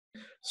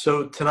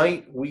So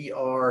tonight we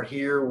are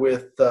here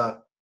with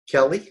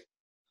Kelly,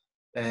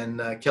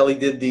 and Kelly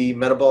did the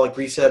metabolic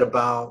reset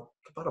about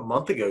a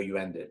month ago. You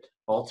ended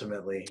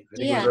ultimately. I think it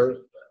was Yeah, early,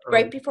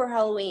 right early. before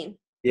Halloween.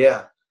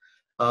 Yeah.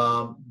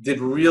 Did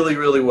really,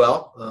 really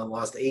well.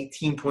 Lost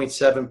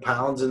 18.7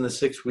 pounds in the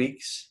 6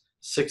 weeks,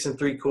 6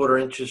 3/4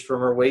 inches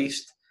from her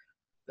waist,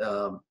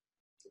 um,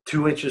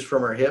 2 inches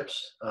from her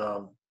hips.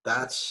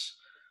 That's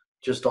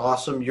just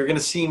awesome. You're going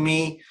to see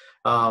me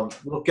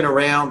looking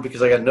around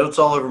because I got notes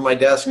all over my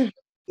desk, Hmm.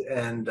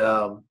 and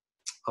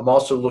I'm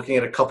also looking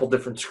at a couple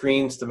different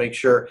screens to make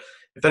sure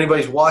if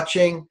anybody's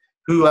watching,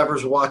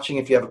 whoever's watching,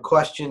 if you have a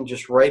question,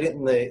 just write it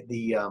in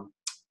the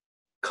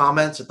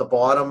comments at the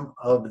bottom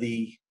of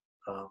the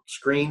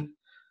screen,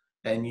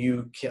 and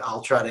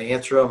I'll try to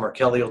answer them, or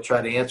Kelly will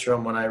try to answer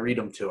them when I read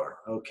them to her.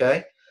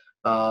 Okay.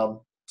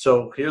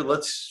 So here,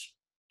 let's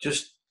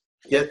just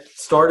get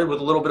started with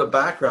a little bit of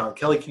background.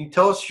 Kelly, can you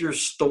tell us your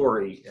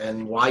story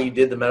and why you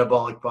did the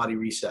metabolic body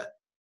reset?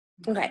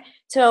 Okay,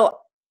 so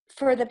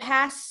for the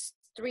past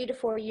 3 to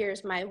 4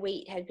 years, my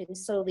weight had been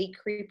slowly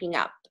creeping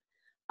up.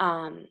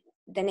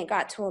 Then it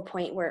got to a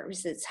point where it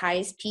was its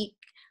highest peak.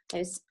 I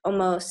was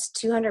almost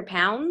 200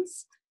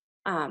 pounds.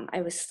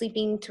 I was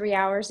sleeping 3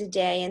 hours a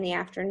day in the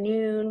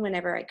afternoon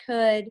whenever I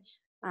could,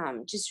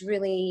 just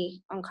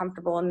really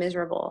uncomfortable and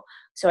miserable.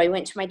 So I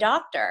went to my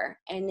doctor,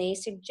 and they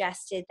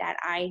suggested that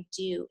I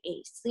do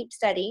a sleep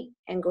study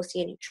and go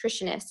see a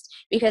nutritionist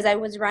because I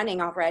was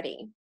running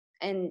already.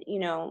 And,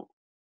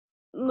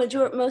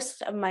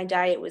 most of my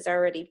diet was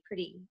already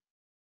pretty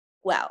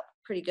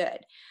good.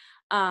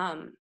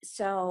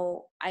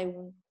 So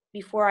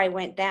before I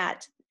went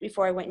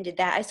before I went and did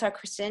that, I saw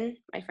Kristen,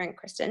 my friend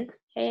Kristen.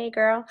 Hey,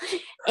 girl.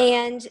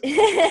 And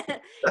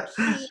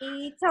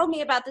she told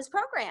me about this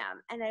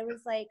program. And I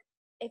was like,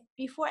 if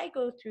before I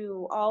go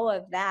through all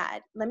of that,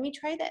 let me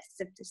try this.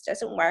 If this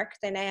doesn't work,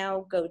 then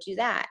I'll go do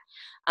that.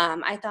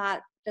 I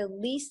thought the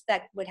least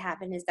that would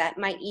happen is that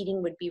my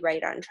eating would be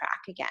right on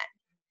track again.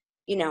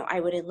 I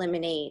would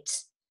eliminate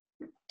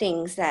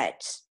things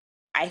that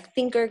I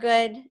think are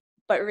good,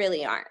 but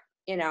really aren't.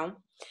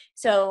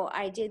 So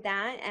I did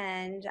that,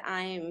 and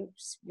I'm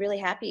really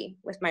happy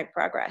with my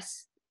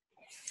progress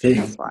so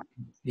You far.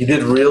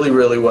 did really,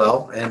 really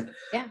well, and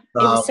Yeah,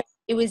 uh,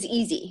 it was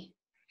easy.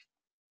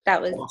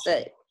 That was awesome. the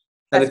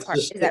And best it's part,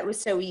 just is that it was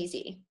so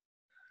easy.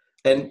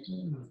 and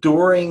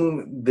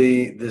during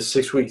the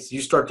 6 weeks,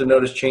 you start to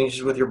notice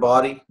changes with your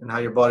body and how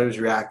your body was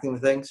reacting to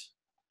things.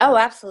 Oh,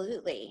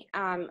 absolutely.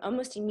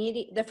 Almost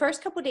immediate. The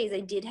first couple of days, I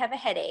did have a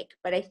headache,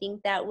 but I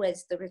think that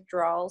was the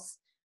withdrawals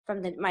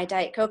from my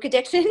Diet Coke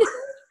addiction.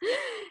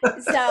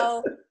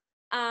 So,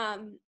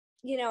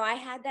 I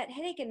had that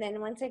headache, and then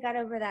once I got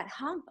over that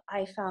hump,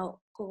 I felt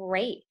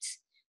great.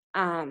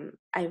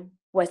 I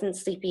wasn't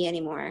sleepy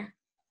anymore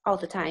all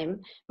the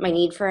time. My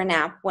need for a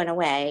nap went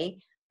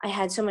away. I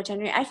had so much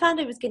energy. I found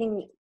I was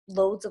getting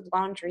loads of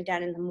laundry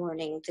done in the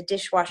morning, the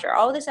dishwasher,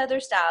 all this other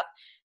stuff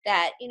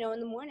that, in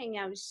the morning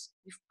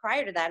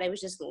prior to that, I was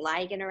just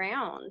lagging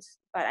around,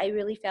 but I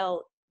really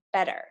felt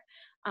better.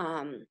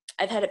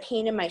 I've had a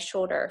pain in my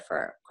shoulder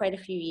for quite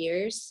a few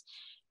years.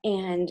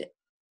 And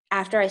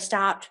after I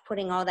stopped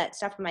putting all that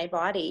stuff in my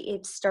body,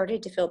 it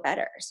started to feel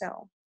better.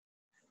 So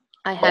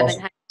I haven't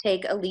Awesome. had to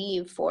take a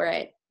leave for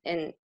it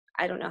in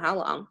I don't know how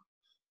long.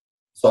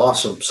 It's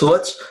awesome. So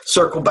let's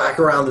circle back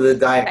around to the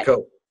Diet Okay.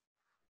 Coke.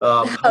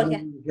 How Oh, many yeah.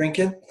 are you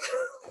drinking?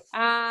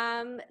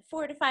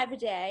 4 to 5 a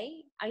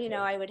day.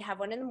 I would have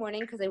one in the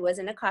morning because I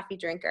wasn't a coffee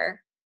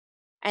drinker.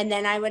 And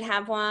then I would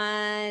have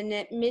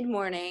one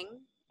mid-morning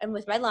and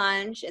with my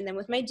lunch, and then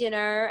with my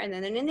dinner, and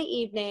then in the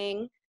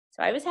evening.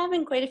 So I was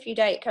having quite a few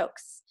Diet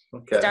Cokes.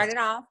 Okay.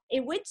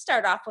 It would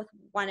start off with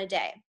one a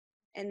day,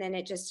 and then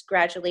it just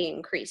gradually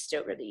increased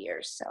over the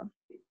years. So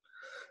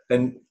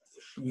And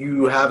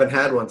you haven't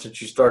had one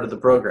since you started the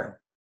program.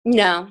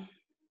 no,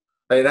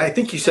 And I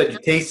think you said you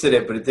tasted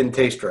it, but it didn't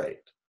taste right.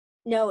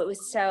 no, it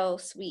was so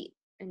sweet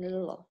and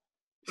little.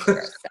 It was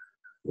gross.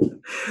 So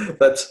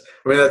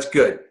That's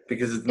good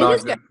because it's it not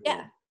is good good. for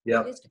you.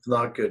 Yeah, it Yep, is it's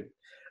not good.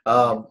 good.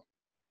 Um,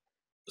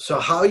 so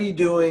how are you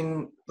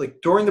doing, like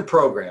during the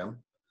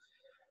program?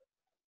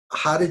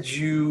 How did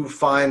you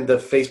find the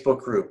Facebook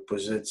group?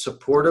 Was it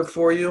supportive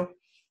for you?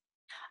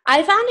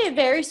 I found it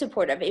very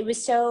supportive. It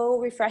was so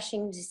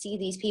refreshing to see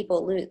these people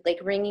like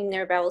ringing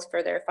their bells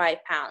for their 5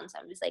 pounds.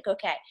 I was like,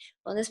 okay,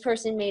 well, this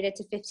person made it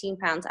to 15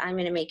 pounds. I'm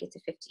going to make it to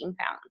 15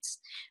 pounds.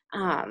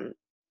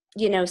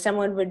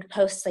 Someone would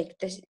post like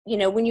this,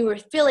 when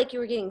feel like you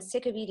were getting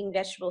sick of eating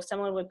vegetables,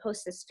 someone would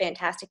post this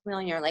fantastic meal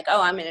and you're like,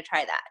 oh, I'm going to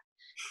try that.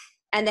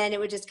 And then it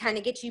would just kind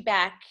of get you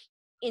back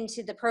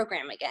into the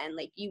program again.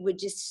 Like it would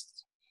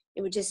just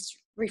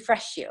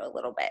refresh you a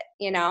little bit.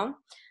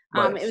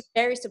 Right. It was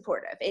very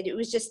supportive. It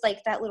was just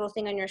like that little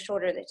thing on your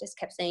shoulder that just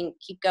kept saying,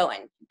 keep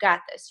going, you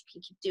got this, you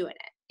can keep doing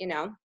it.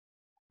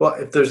 Well,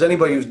 if there's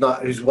anybody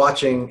who's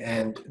watching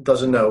and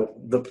doesn't know,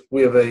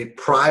 we have a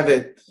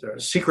private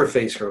secret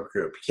Facebook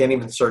group. You can't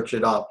even search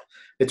it up.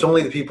 It's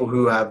only the people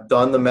who have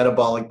done the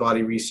metabolic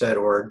body reset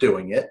or are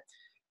doing it.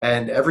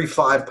 And every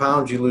 5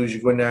 pounds you lose,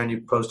 you go in there and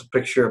you post a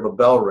picture of a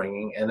bell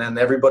ringing, and then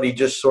everybody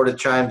just sort of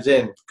chimes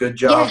in. Good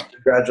job, Yeah.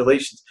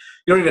 congratulations.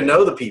 You don't even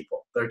know the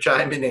people; they're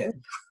chiming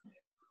in.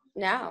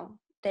 No,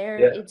 Yeah,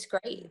 it's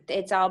great.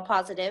 It's all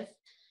positive.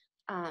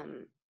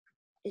 Um,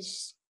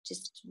 it's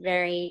just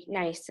very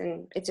nice,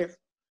 and it's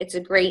a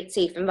great,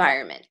 safe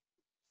environment.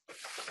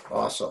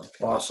 awesome,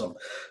 awesome.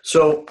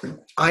 So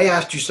I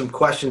asked you some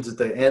questions at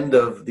the end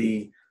of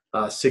the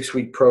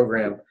 6-week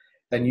program,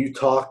 and you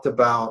talked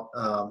about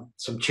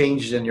some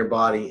changes in your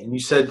body, and you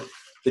said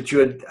that you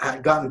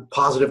had gotten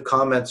positive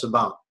comments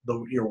about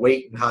your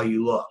weight and how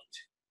you looked.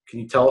 Can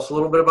you tell us a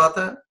little bit about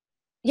that?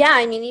 Yeah,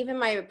 I mean, even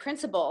my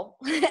principal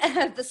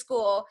at the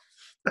school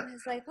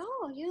was like,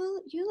 "Oh,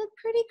 you look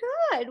pretty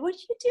good. What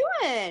you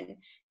doing?"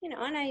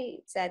 And I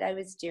said I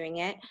was doing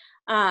it,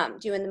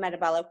 doing the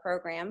metabolic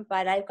program.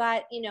 But I've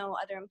got,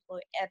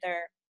 other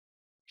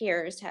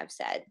peers have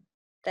said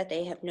that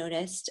they have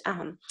noticed,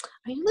 "Are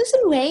you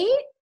losing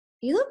weight?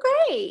 You look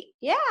great."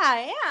 "Yeah,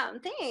 I am.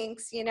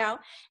 Thanks."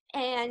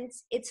 And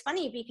it's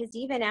funny because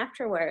even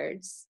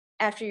afterwards,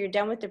 after you're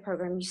done with the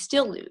program, you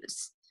still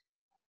lose.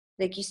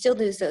 Like, you still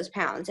lose those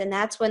pounds, and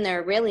that's when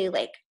they're really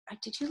like,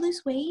 "Did you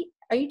lose weight?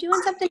 Are you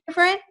doing something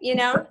different?"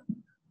 So,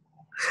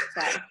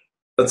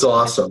 That's yeah.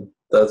 awesome.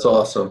 That's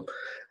awesome.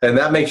 And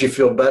that makes you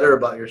feel better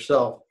about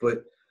yourself. But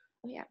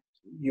Oh, yeah.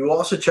 you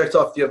also checked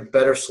off you have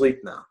better sleep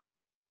now.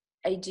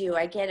 I do.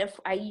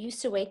 I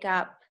used to wake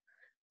up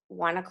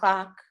 1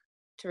 o'clock,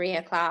 3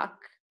 o'clock,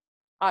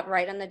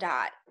 right on the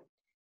dot.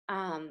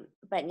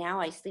 But now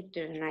I sleep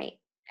through the night.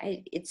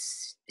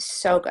 It's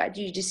so good.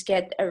 You just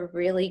get a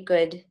really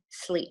good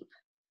sleep.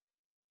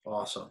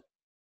 Awesome.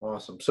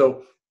 Awesome.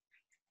 So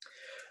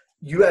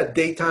you had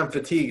daytime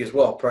fatigue as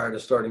well prior to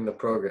starting the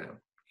program.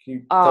 Can you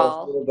tell us a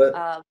All little bit?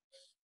 of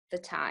the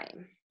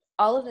time.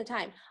 All of the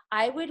time.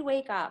 I would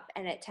wake up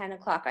and at 10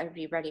 o'clock I would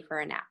be ready for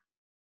a nap.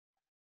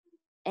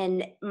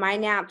 And my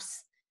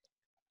naps,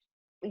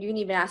 you can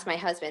even ask my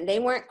husband, they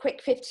weren't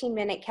quick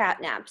 15-minute cat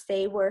naps.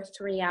 They were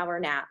 3-hour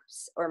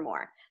naps or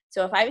more.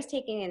 So if I was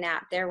taking a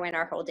nap, there went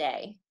our whole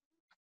day.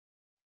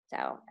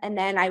 So, and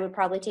then I would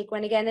probably take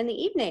one again in the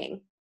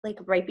evening, like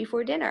right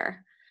before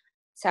dinner.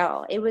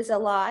 So it was a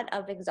lot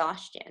of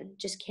exhaustion,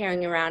 just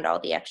carrying around all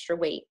the extra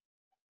weight.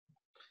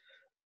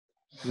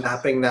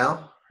 Napping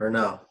now or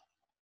no?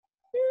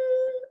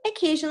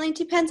 Occasionally,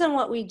 depends on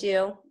what we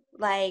do.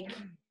 Like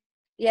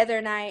the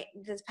other night,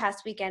 this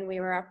past weekend, we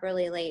were up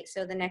really late.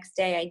 So the next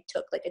day I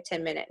took like a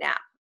 10-minute nap,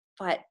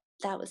 but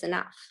that was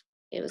enough.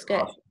 It was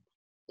good. Awesome.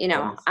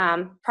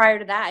 Awesome. Prior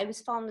to that, I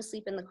was falling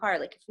asleep in the car.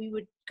 Like if we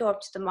would go up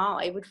to the mall,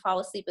 I would fall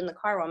asleep in the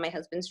car while my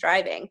husband's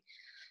driving.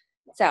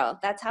 So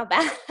that's how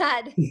bad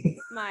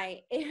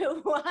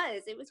it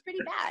was. It was pretty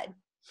bad.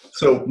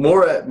 So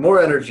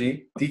more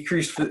energy,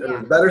 decreased or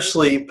Yeah. better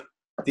sleep,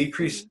 Mhm.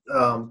 decreased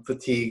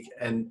fatigue,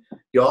 and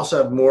you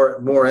also have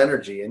more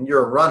energy. And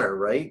you're a runner,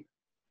 right?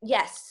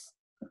 Yes.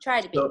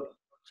 Try to be. So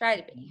Try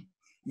to be.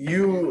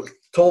 you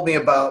told me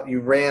about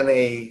you ran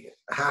a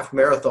half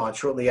marathon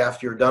shortly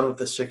after you're done with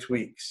the 6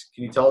 weeks.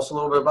 Can you tell us a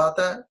little bit about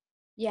that?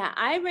 Yeah,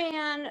 I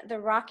ran the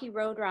Rocky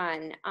Road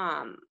Run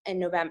in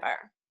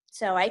November.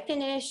 So I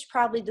finished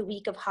probably the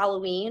week of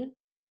Halloween.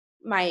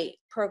 My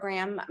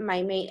program,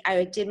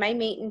 I did my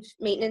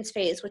maintenance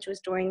phase, which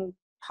was during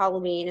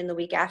Halloween and the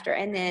week after,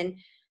 and then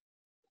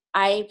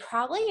I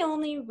probably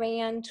only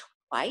ran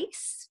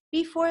twice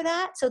before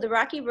that. So the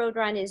Rocky Road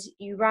Run is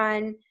you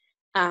run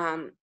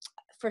um,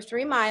 for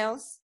 3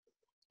 miles,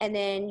 and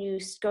then you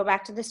go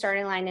back to the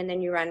starting line, and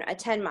then you run a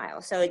 10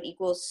 miles. So it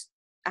equals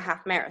a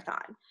half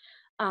marathon.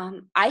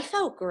 I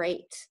felt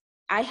great.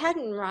 I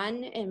hadn't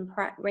ran in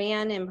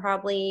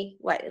probably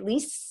at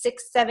least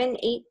 6, 7,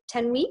 8,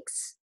 10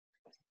 weeks.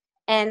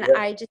 And Yeah.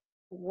 I just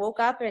woke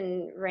up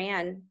and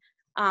ran.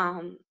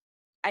 Um,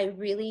 I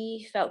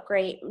really felt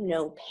great.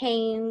 No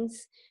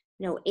pains,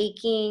 no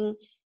aching.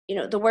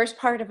 The worst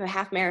part of a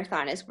half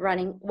marathon is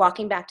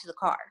walking back to the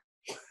car.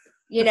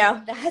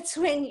 That's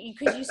when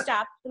because you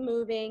stop the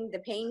moving, the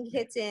pain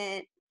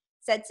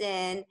sets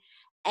in,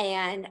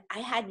 and I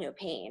had no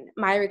pain.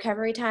 My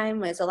recovery time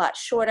was a lot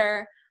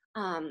shorter.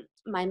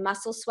 My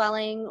muscle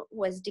swelling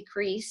was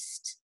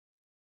decreased.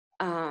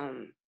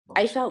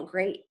 I felt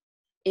great.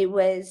 It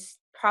was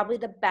probably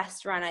the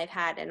best run I've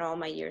had in all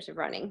my years of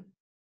running.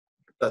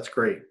 That's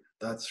great.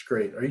 That's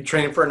great. Are you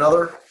training for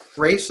another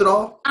race at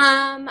all?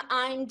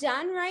 I'm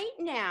done right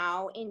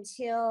now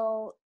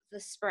until the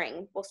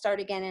spring. We'll start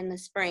again in the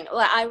spring.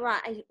 Well, I run.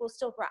 I will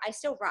still run. I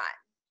still run,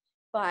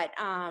 but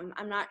I'm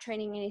not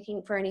training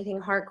anything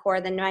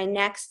hardcore. Then my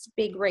next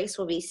big race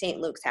will be St.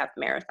 Luke's Half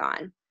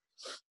Marathon.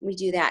 We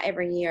do that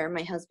every year,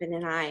 my husband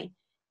and I,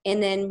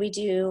 and then we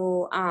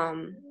do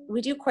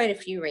quite a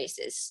few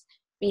races.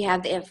 We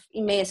have the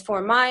Emmaus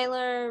 4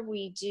 miler.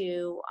 We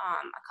do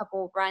a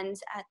couple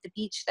runs at the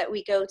beach that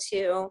we go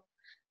to.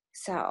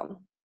 So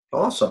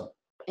Awesome.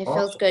 it feels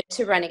Awesome. good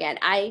to run again.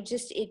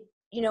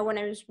 When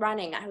I was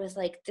running, I was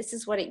like, this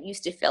is what it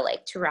used to feel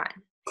like to run.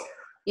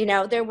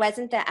 There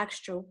wasn't that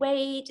extra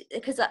weight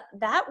because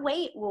that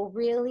weight will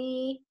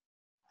really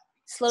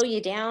slow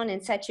you down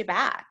and set you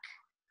back.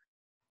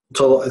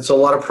 So it's a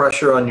lot of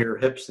pressure on your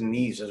hips and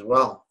knees as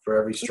well for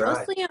every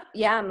stride.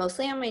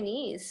 Mostly on my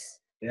knees.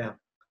 Yeah.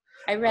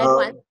 I read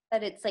once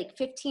that it's like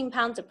 15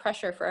 pounds of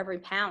pressure for every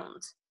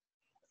pound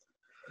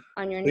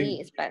on your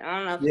knees, but I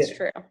don't know if it's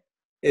true.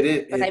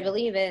 But I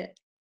believe it.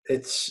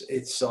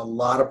 It's a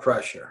lot of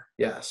pressure,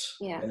 yes.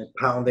 Yeah. And it's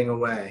pounding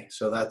away.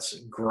 So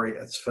that's great.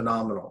 That's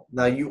phenomenal.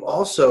 Now you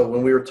also,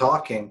 when we were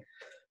talking,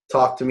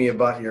 talked to me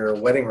about your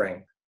wedding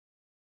ring.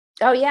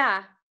 Oh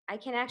yeah, I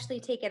can actually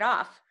take it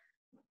off.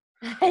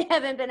 I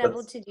haven't been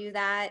able to do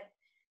that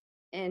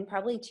in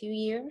probably 2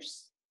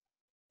 years.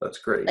 That's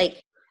great.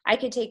 Like I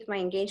could take my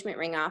engagement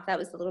ring off. That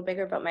was a little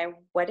bigger, but my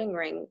wedding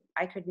ring,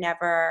 I could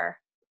never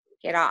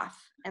get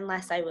off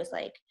unless I was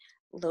like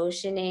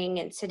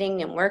lotioning and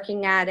sitting and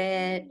working at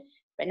it.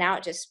 But now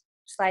it just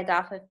slides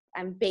off if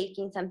I'm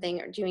baking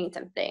something or doing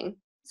something.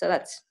 So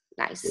that's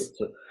nice.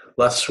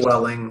 Less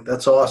swelling.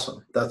 That's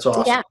awesome. That's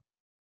awesome.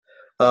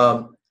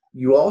 Yeah.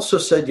 You also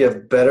said you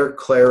have better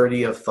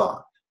clarity of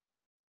thought.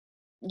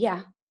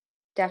 Yeah,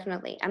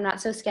 definitely. I'm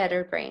not so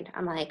scatterbrained.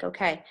 I'm like,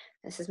 okay,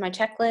 this is my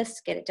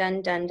checklist. Get it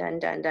done, done, done,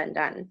 done, done,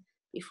 done.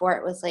 Before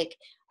it was like,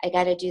 I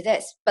got to do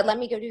this, but let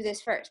me go do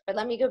this first. But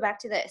let me go back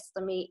to this.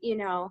 Let me,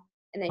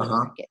 and then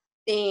you forget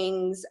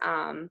things,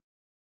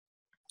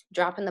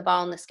 dropping the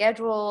ball in the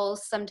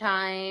schedules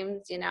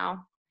sometimes,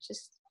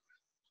 just,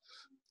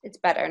 it's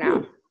better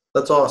now.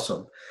 That's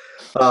awesome.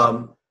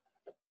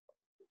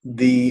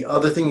 The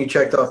other thing you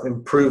checked off,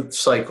 improved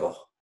cycle.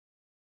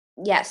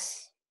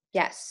 Yes.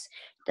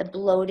 The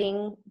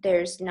bloating,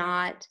 there's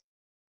not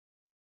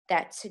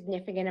that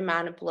significant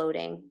amount of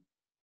bloating.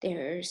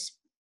 There's,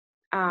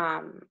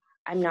 I'm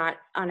not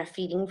on a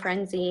feeding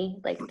frenzy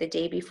like the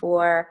day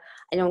before.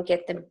 I don't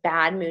get the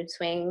bad mood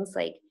swings.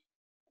 Like,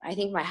 I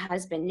think my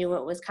husband knew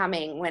it was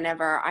coming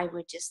whenever I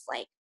would just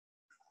like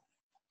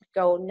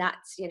go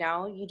nuts, you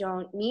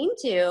don't mean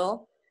to,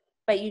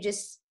 but it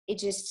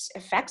just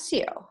affects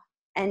you.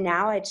 And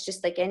now it's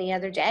just like any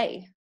other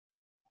day.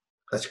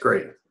 That's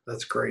great.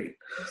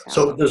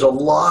 So there's a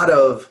lot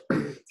of,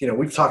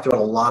 we've talked about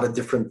a lot of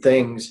different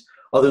things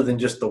other than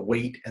just the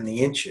weight and the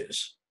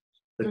inches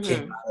that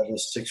came out of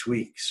this 6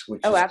 weeks,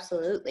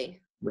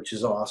 absolutely. Which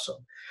is awesome.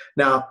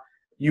 Now,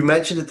 you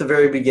mentioned at the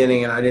very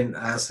beginning, and I didn't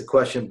ask the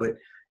question, but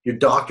your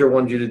doctor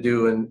wanted you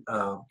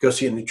to go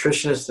see a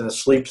nutritionist and a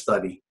sleep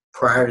study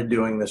prior to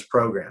doing this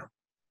program.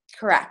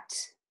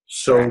 Correct.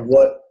 So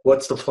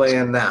what's the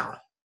plan now?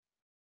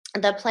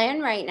 The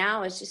plan right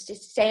now is just to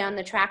stay on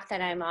the track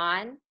that I'm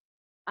on.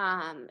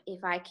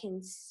 If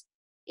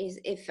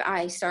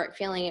I start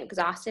feeling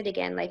exhausted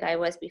again like I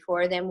was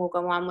before, then we'll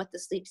go on with the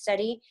sleep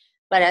study.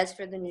 But as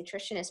for the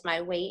nutritionist,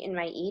 my weight and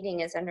my eating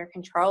is under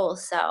control.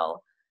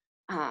 So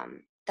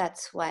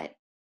that's what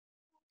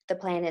the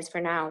plan is for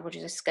now. We're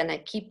just going to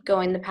keep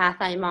going the path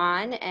I'm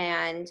on.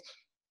 And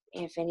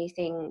if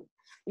anything,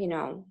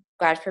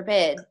 God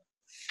forbid,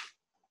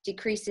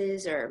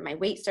 decreases or my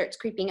weight starts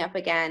creeping up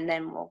again,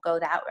 then we'll go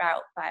that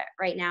route. But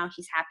right now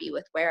he's happy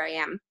with where I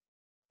am.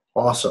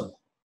 Awesome.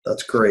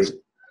 That's great.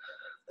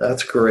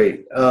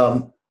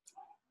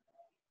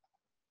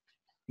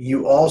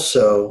 You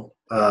also,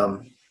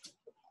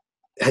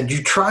 had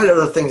you tried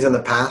other things in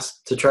the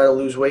past to try to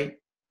lose weight?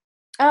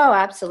 Oh,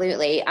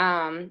 absolutely.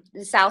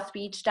 The South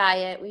Beach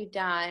diet we've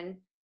done.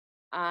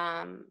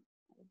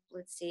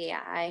 Let's see,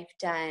 I've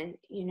done,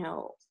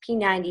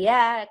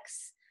 P90X,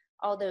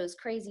 all those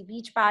crazy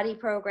beach body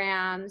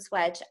programs,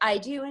 which I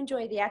do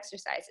enjoy the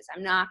exercises.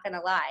 I'm not going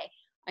to lie.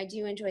 I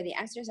do enjoy the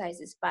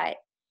exercises, but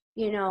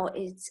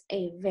it's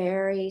a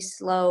very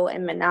slow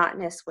and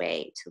monotonous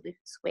way to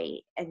lose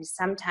weight. And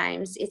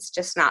sometimes it's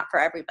just not for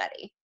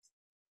everybody.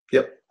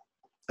 Yep.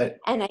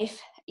 And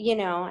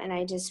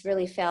I just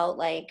really felt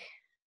like,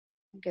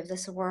 give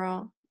this a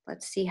whirl.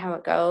 Let's see how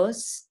it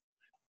goes.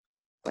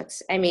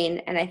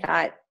 And I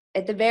thought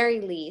at the very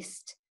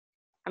least,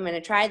 I'm going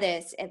to try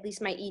this. At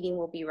least my eating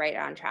will be right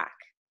on track.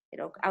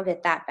 I'll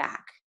get that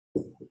back.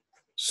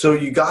 So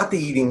you got the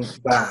eating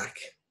back.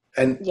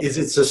 And yes.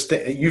 Is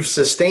it you've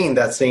sustained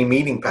that same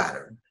eating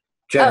pattern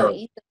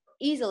generally? Oh,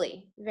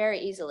 easily, very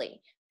easily.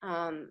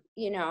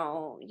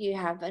 You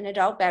have an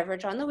adult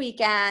beverage on the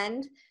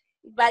weekend,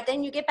 but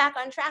then you get back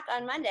on track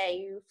on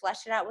Monday. You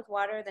flush it out with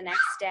water the next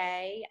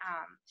day.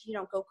 You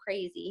don't go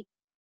crazy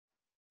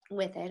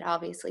with it,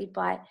 obviously,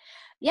 but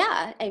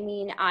yeah,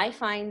 I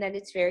find that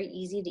it's very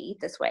easy to eat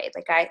this way.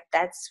 Like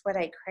that's what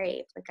I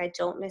crave. Like I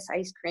don't miss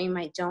ice cream.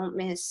 I don't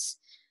miss,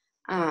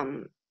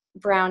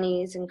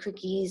 brownies and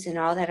cookies and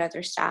all that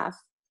other stuff.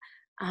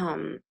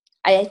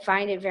 I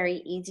find it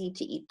very easy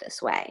to eat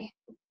this way.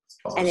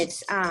 Awesome. And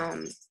it's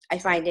I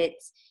find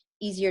it's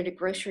easier to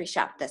grocery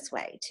shop this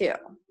way too.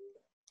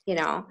 You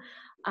don't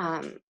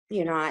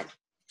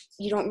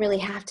really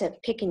have to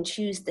pick and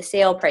choose the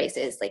sale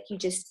prices. Like you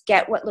just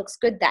get what looks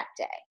good that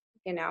day,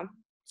 So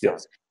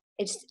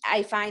yes.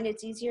 I find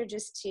it's easier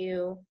just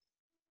to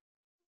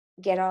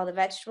get all the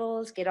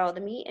vegetables, get all the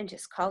meat, and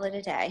just call it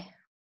a day,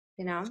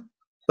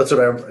 That's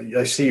what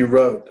I see you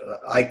wrote.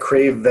 I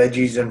crave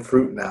veggies and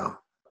fruit now.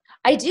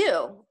 I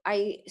do.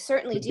 I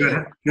certainly Good,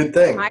 do. good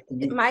thing.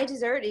 My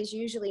dessert is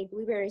usually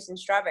blueberries and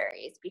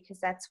strawberries because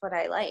that's what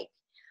I like.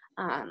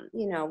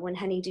 When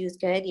honeydew is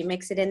good, you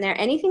mix it in there.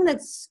 Anything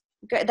that's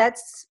good,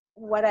 that's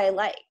what I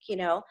like.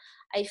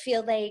 I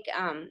feel like,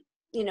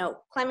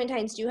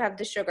 clementines do have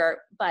the sugar,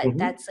 but Mhm.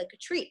 that's like a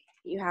treat.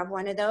 You have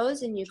one of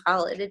those and you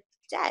call it a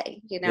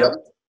day, Yep.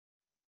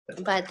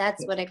 but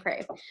that's what I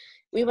crave.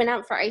 We went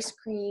out for ice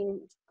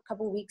cream a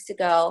couple weeks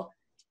ago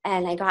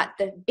and I got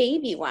the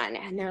baby one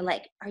and they're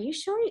like, "Are you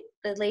sure?"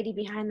 The lady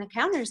behind the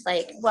counter's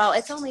like, "Well,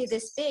 it's only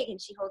this big," and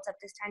she holds up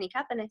this tiny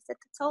cup and I said,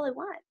 "That's all I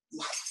want."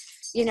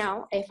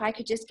 If I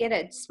could just get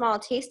a small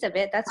taste of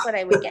it, that's what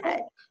I would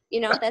get.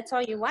 That's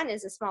all you want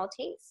is a small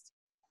taste.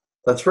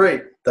 That's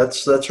right.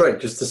 That's right.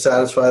 Just to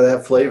satisfy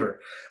that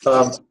flavor.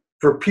 Um,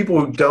 for people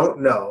who don't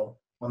know,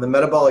 on the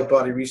metabolic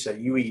body reset,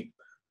 you eat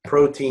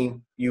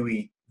protein, you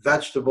eat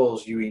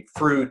vegetables, you eat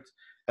fruit,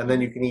 and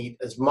then you can eat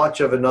as much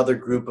of another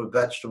group of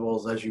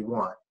vegetables as you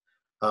want.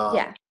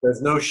 Yeah.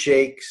 There's no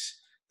shakes.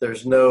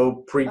 There's no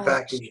Oh,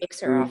 prepackaged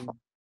shakes are food. awful.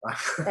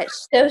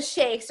 Those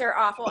shakes are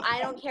awful. I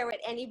don't care what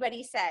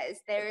anybody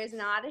says. There is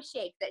not a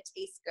shake that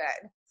tastes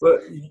good.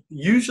 But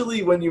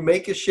usually when you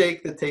make a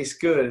shake that tastes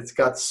good, it's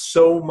got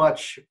so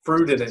much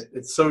fruit in it.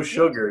 It's so Yeah,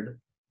 sugared.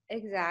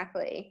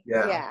 exactly.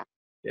 Yeah. Yeah.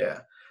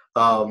 Yeah.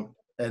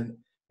 And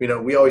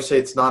we always say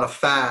it's not a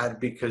fad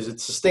because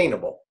it's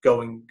sustainable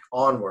going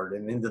onward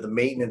and into the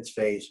maintenance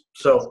phase.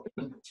 So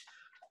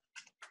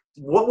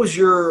what was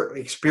your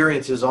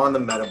experiences on the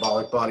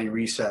metabolic body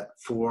reset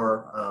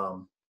for,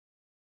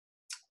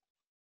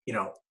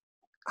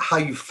 how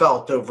you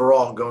felt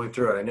overall going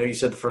through it? I know you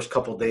said the first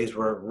couple of days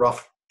were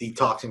rough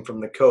detoxing from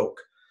the Coke,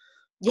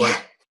 Yeah.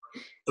 but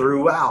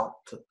throughout,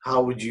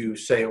 how would you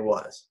say it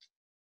was?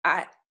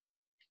 I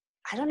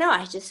I don't know.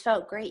 I just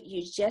felt great.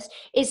 You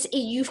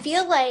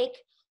feel like,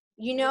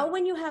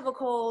 when you have a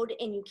cold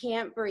and you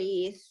can't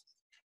breathe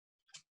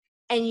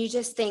and you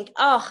just think,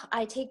 "Oh,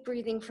 I take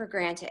breathing for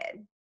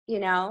granted." You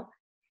know?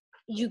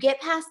 You get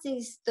past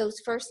those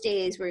first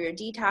days where you're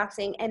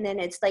detoxing and then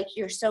it's like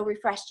you're so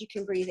refreshed you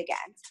can breathe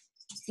again.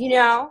 You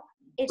know?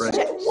 It's Right.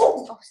 just,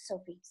 oh,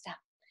 Sophie, stop.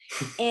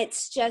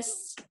 It's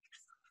just,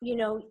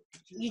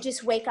 you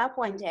just wake up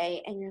one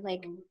day and you're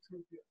like,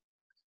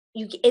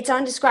 it's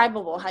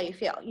undescribable how you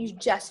feel. You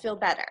just feel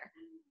better.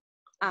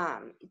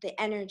 The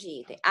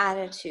energy, the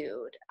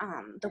attitude,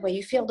 the way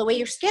you feel, the way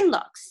your skin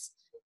looks,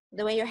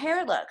 the way your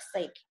hair looks,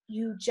 like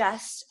you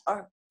just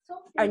are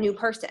a new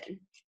person,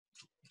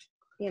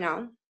 you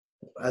know?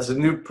 As a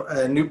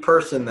new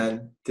person,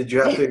 then did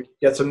you have to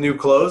get some new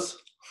clothes?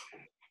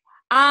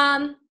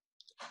 Um,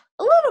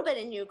 a little bit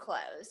of new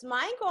clothes.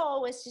 My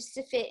goal was just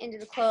to fit into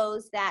the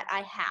clothes that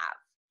I have,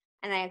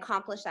 and I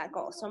accomplished that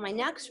goal. So my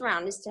next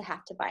round is to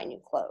have to buy new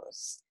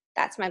clothes.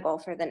 That's my goal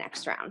for the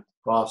next round.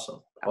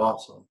 Awesome.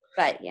 Awesome.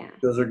 But yeah,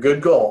 Those are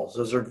good goals.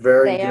 Those are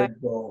very they are.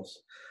 good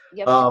goals.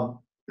 Yep. Um,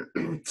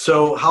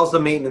 so how's the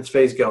maintenance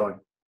phase going?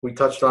 We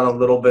touched on a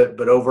little bit,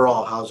 but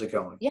overall, how's it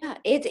going? Yeah,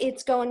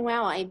 it's going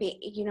well. I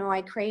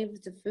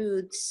crave the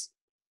foods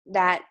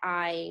that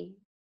I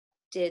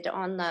did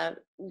on the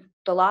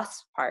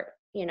loss part.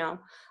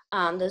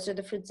 Those are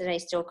the foods that I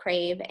still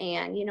crave.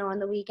 And on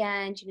the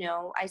weekend,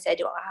 I said,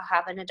 "Oh, I'll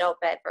have an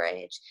adult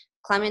beverage."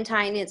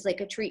 Clementine is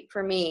like a treat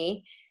for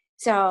me,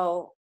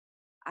 so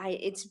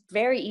it's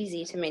very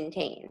easy to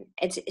maintain.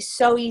 It's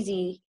so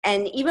easy,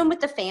 and even with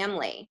the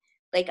family,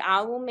 like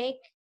I will make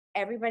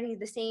everybody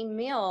the same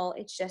meal.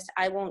 It's just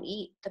I won't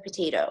eat the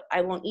potato,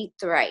 I won't eat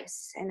the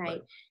rice, and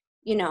Right.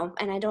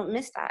 and I don't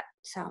miss that.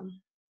 So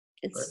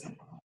it's Right.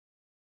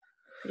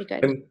 pretty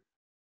good. And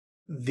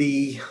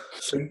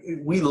so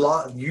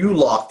you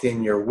locked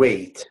in your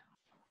weight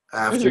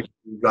after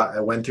Hmm. I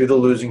went through the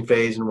losing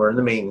phase and we're in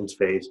the maintenance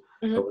phase.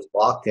 It Hmm. was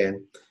locked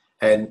in,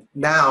 and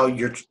now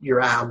you're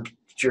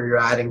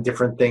adding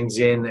different things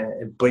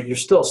in, but you're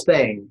still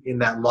staying in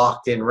that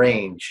locked in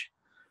range.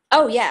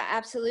 Oh yeah,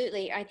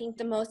 absolutely. I think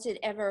the most it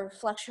ever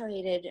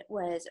fluctuated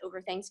was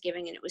over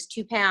Thanksgiving, and it was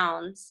 2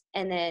 pounds,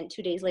 and then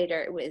 2 days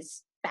later it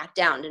was back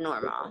down to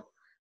normal.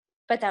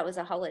 But that was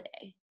a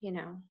holiday, and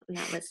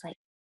that was like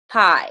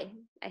pie.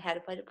 I had a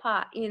bite of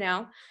pie, you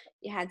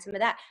had some of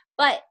that,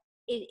 but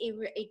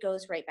it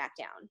goes right back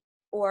down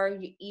or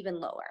even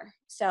lower.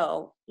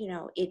 So,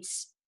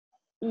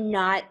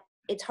 not,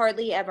 it's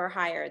hardly ever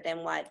higher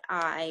than what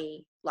I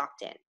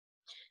locked in.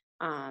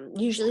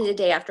 Usually the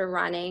day after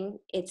running,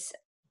 it's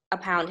a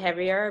pound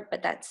heavier,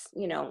 but that's,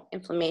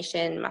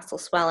 inflammation, muscle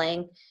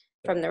swelling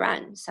from the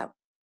run.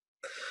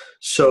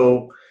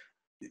 So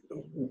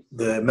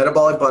the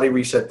metabolic body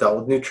reset dealt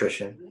with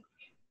nutrition,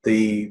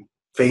 the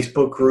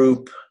Facebook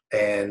group,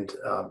 and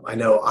I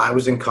know I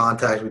was in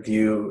contact with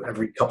you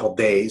every couple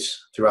days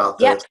throughout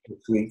the Yep,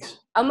 6 weeks,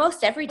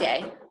 almost every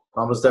day.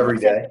 almost every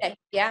Almost every day. day.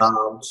 Yeah.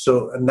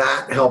 And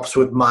that helps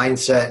with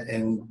mindset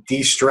and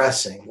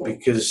de-stressing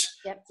because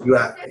Yep.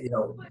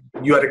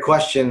 you had a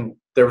question.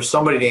 There was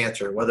somebody to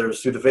answer, whether it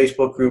was through the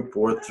Facebook group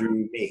or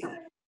through me.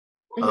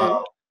 Hmm.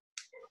 Um,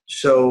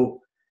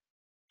 so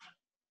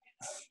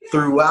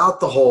throughout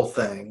the whole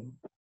thing,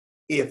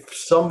 if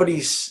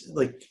somebody's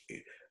like,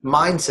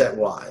 mindset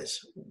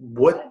wise,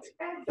 what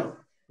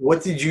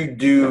did you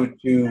do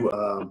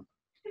to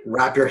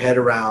wrap your head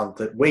around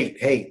that? Wait,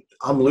 hey,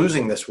 I'm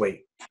losing this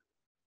weight.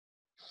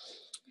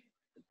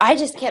 I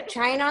just kept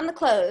trying on the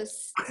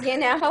clothes, you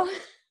know.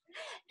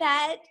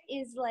 That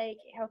is like,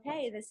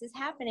 okay, this is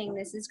happening.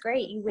 This is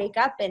great. You wake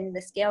up and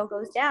the scale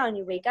goes down.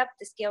 You wake up,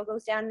 the scale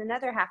goes down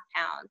another half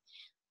pound.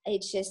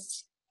 It's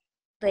just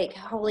like,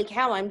 holy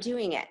cow, I'm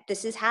doing it.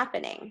 This is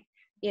happening,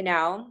 you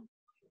know.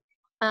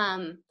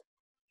 And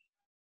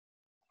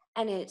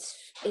it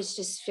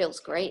just feels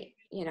great,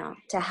 you know,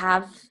 to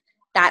have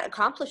that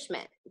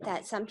accomplishment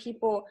that some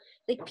people,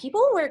 like,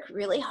 people work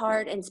really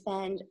hard and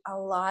spend a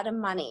lot of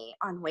money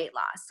on weight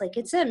loss. Like,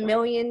 it's a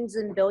millions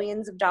and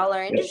billions of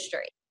dollar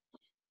industry.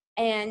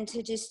 And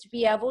to just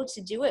be able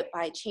to do it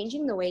by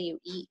changing the way you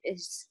eat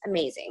is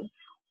amazing.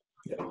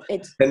 Yeah.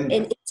 And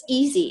it's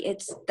easy.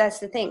 That's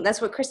the thing. That's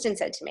what Kristen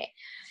said to me.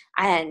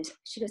 And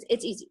she goes,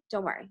 it's easy.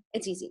 Don't worry.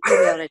 It's easy. You'll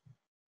be able to.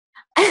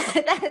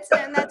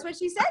 That's what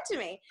she said to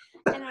me.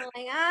 And I'm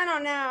like,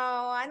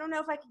 I don't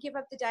know if I could give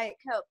up the Diet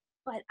Coke,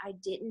 but I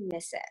didn't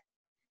miss it.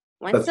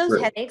 Once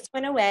those headaches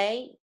went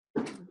away,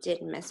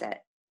 didn't miss it.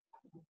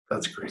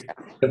 That's great.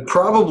 And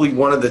probably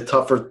one of the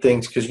tougher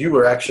things, because you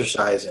were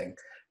exercising,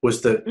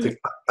 was to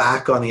cut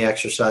back on the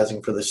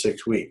exercising for the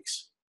 6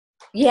 weeks.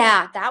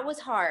 Yeah, that was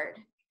hard.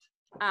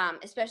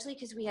 Especially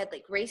because we had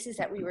like races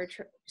that we were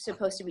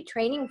supposed to be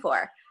training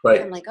for. Right.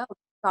 I'm like, oh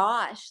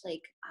gosh,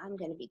 like, I'm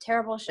going to be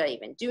terrible. Should I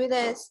even do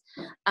this?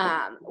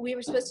 We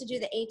were supposed to do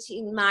the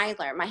 18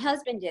 miler. My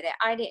husband did it.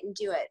 I didn't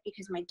do it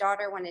because my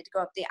daughter wanted to go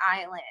up the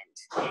island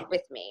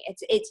with me.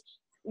 It's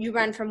you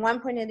run from one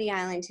point of the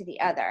island to the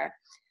other.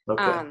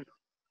 Okay.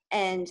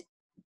 And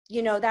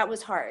you know, that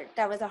was hard.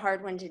 That was a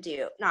hard one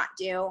to not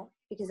do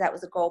because that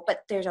was a goal,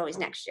 but there's always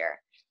next year.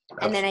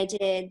 Absolutely. And then I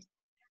did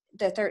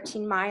the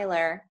 13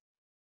 miler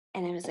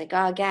and I was like,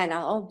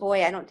 oh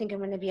boy, I don't think I'm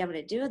going to be able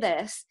to do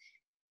this.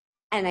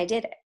 And I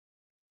did it.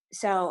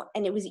 So,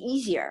 and it was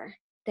easier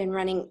than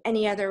running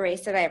any other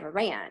race that I ever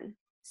ran.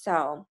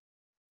 So,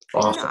 awesome. I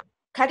don't know.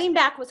 Cutting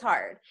back was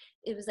hard.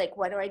 It was like,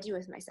 what do I do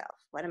with myself?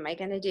 What am I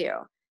going to do?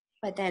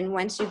 But then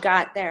once you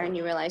got there and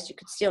you realized you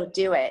could still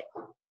do it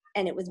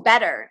and it was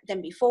better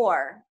than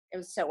before, it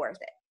was so worth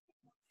it.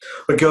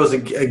 It goes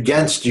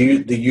against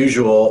the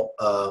usual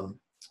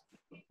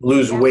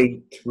lose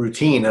weight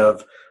routine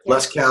of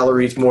less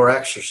calories, more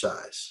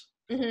exercise.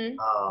 Mm-hmm.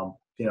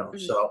 You know,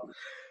 so,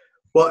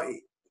 well,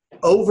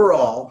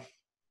 overall,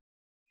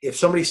 if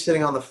somebody's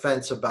sitting on the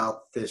fence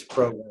about this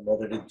program,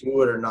 whether to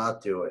do it or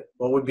not do it,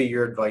 what would be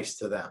your advice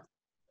to them?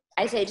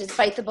 I say just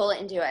bite the bullet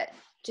and do it.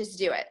 Just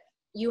do it.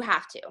 You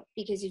have to,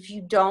 because if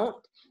you don't,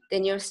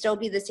 then you'll still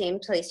be the same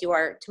place you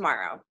are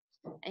tomorrow,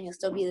 and you'll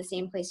still be the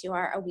same place you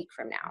are a week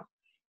from now.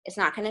 It's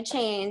not going to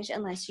change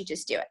unless you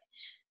just do it.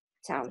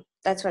 So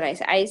that's what I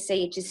say. I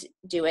say just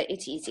do it.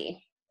 It's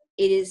easy.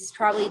 It is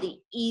probably the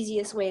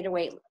easiest way to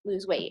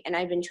lose weight, and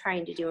I've been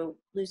trying to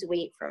lose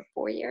weight for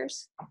 4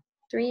 years.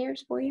 3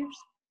 years, 4 years.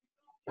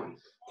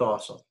 That's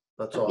awesome.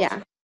 That's awesome.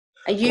 Yeah.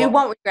 You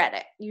won't regret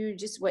it. You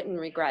just wouldn't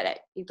regret it.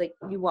 You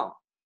won't.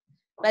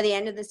 By the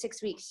end of the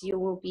 6 weeks, you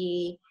will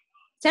be,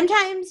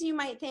 sometimes you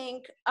might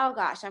think, oh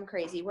gosh, I'm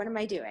crazy. What am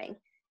I doing?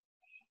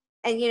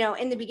 And, you know,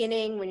 in the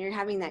beginning, when you're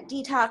having that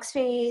detox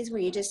phase where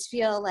you just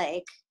feel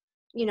like,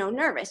 you know,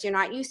 nervous, you're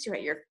not used to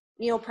it, you're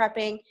meal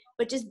prepping,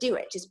 but just do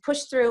it. Just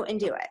push through and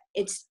do it.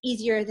 It's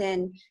easier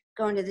than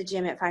going to the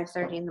gym at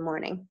 5:30 in the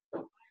morning.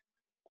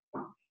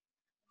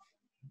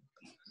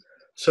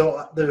 So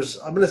I'm going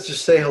to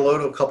just say hello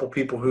to a couple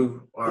people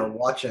who are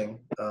watching.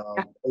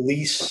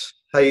 Elise,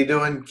 how you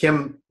doing?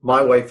 Kim,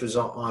 my wife, is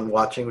on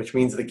watching, which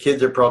means the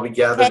kids are probably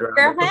gathered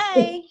around.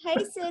 Hey,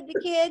 Sid, the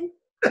kid.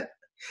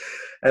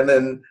 And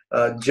then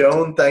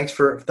Joan, thanks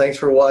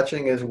for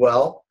watching as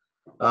well.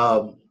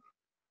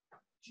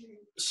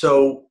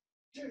 So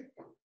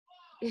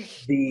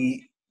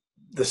the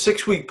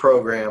 6 week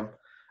program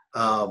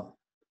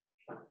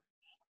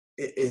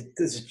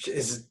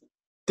is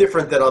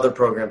different than other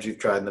programs you've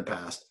tried in the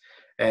past,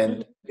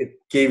 and it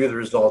gave you the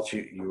results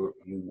you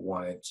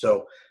wanted.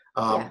 So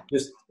I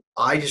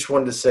just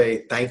wanted to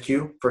say thank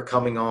you for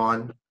coming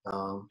on,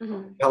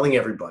 telling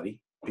everybody,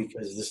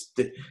 because this,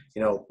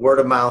 you know, word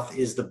of mouth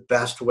is the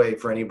best way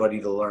for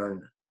anybody to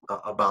learn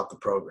about the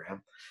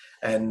program.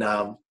 And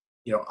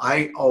you know,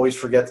 I always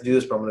forget to do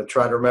this, but I'm going to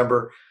try to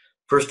remember.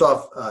 First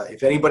off,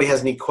 if anybody has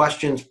any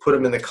questions, put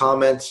them in the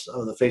comments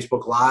of the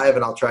Facebook Live,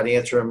 and I'll try to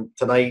answer them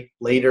tonight,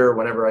 later,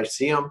 whenever I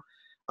see them.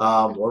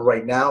 Or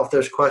right now if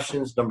there's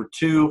questions. Number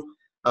two,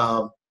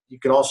 you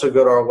can also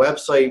go to our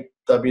website,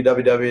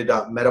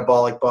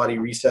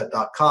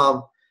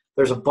 www.metabolicbodyreset.com.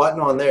 There's a button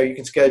on there. You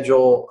can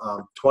schedule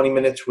 20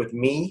 minutes with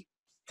me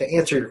to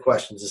answer your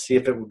questions, to see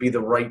if it would be the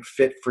right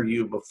fit for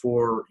you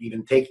before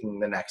even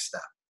taking the next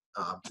step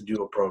to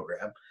do a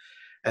program.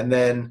 And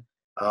then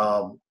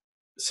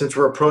since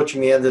we're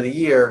approaching the end of the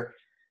year,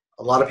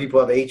 a lot of people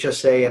have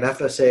HSA and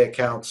FSA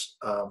accounts.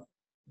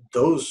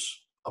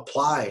 Those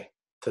apply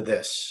to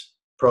this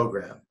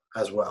program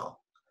as well,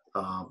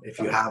 if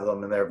you have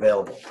them and they're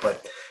available.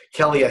 But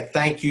Kelly, I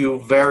thank you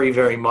very,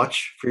 very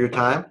much for your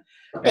time.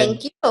 And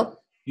Thank you.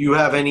 you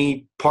have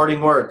any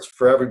parting words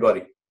for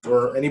everybody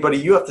or anybody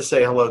you have to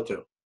say hello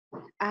to?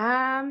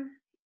 Um,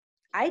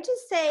 I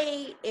just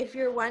say if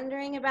you're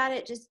wondering about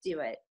it, just do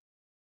it.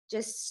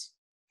 Just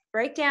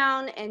break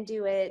down and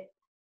do it.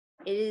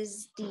 It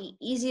is the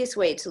easiest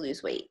way to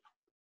lose weight.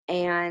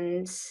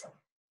 And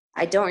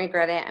I don't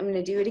regret it. I'm going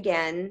to do it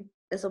again.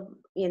 This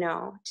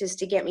will, just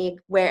to get me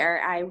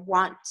where I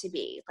want to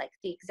be, like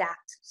the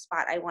exact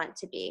spot I want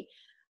to be.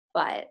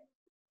 But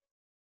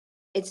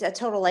it's a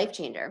total life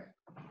changer.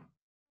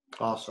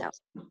 Awesome.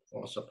 So,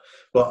 Awesome.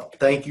 Well,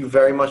 thank you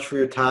very much for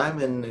your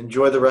time and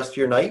enjoy the rest of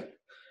your night.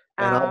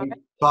 And I'll be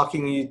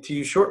talking to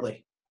you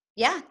shortly.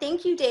 yeah.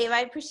 Thank you, Dave.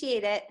 I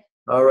appreciate it.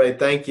 All right.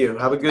 Thank you.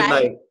 Have a good Bye.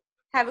 night.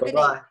 Have a good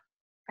night. Bye-bye.